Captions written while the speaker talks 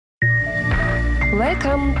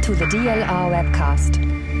Welcome to the DLR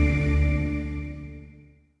Webcast.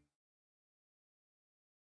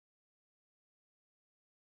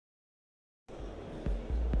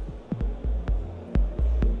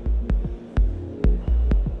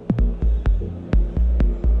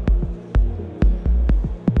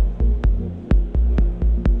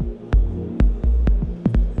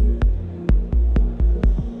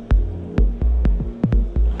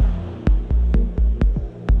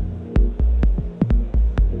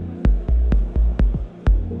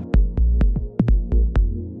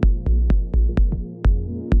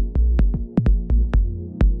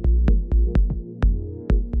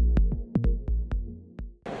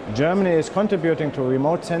 Germany is contributing to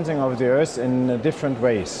remote sensing of the Earth in different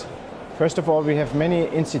ways. First of all, we have many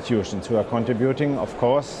institutions who are contributing, of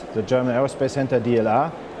course, the German Aerospace Center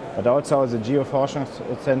DLR, but also the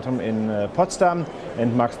Geoforschungszentrum in Potsdam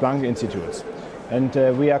and Max Planck Institutes. And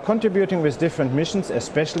we are contributing with different missions,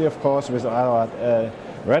 especially, of course, with our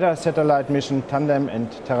radar satellite mission TanDEM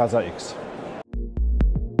and TerraSAR-X.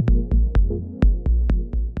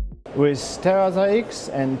 With TerraSAR-X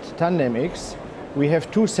and TanDEM-X, we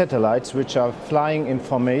have two satellites which are flying in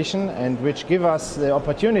formation and which give us the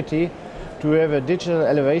opportunity to have a digital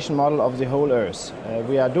elevation model of the whole Earth.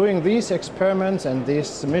 We are doing these experiments and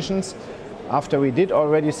these missions after we did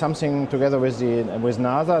already something together with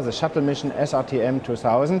NASA, the shuttle mission SRTM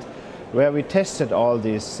 2000, where we tested all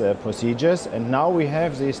these procedures, and now we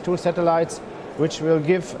have these two satellites which will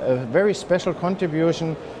give a very special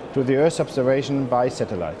contribution to the Earth observation by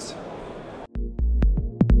satellites.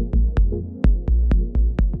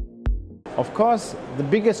 Of course, the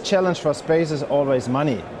biggest challenge for space is always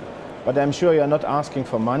money. But I'm sure you are not asking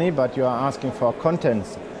for money, but you are asking for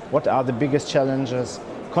contents. What are the biggest challenges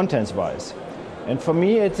contents-wise? And for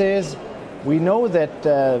me it is, we know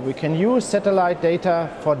that we can use satellite data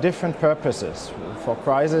for different purposes. For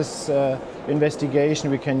crisis investigation,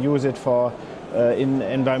 we can use it for in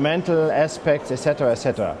environmental aspects, etc.,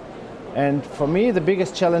 etc. And for me, the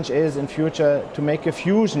biggest challenge is in future to make a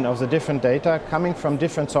fusion of the different data coming from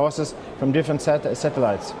different sources, from different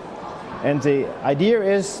satellites. And the idea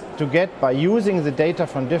is to get, by using the data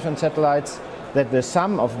from different satellites, that the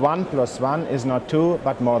sum of 1 + 1 is not 2,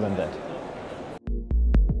 but more than that.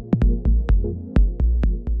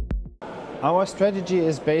 Our strategy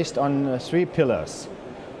is based on three pillars.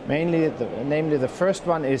 Namely, the first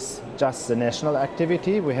one is just the national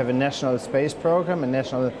activity. We have a national space program, a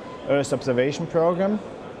national Earth observation program.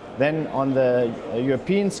 Then on the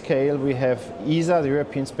European scale we have ESA, the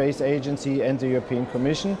European Space Agency, and the European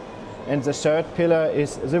Commission. And the third pillar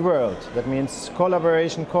is the world. That means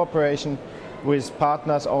collaboration, cooperation with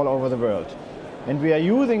partners all over the world. And we are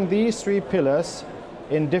using these three pillars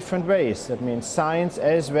in different ways. That means science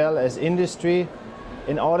as well as industry,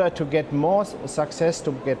 in order to get more success,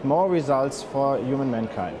 to get more results for human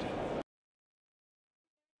mankind.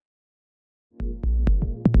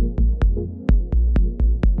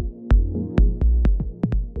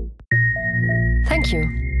 Thank you.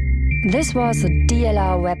 This was a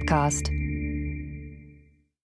DLR Webcast.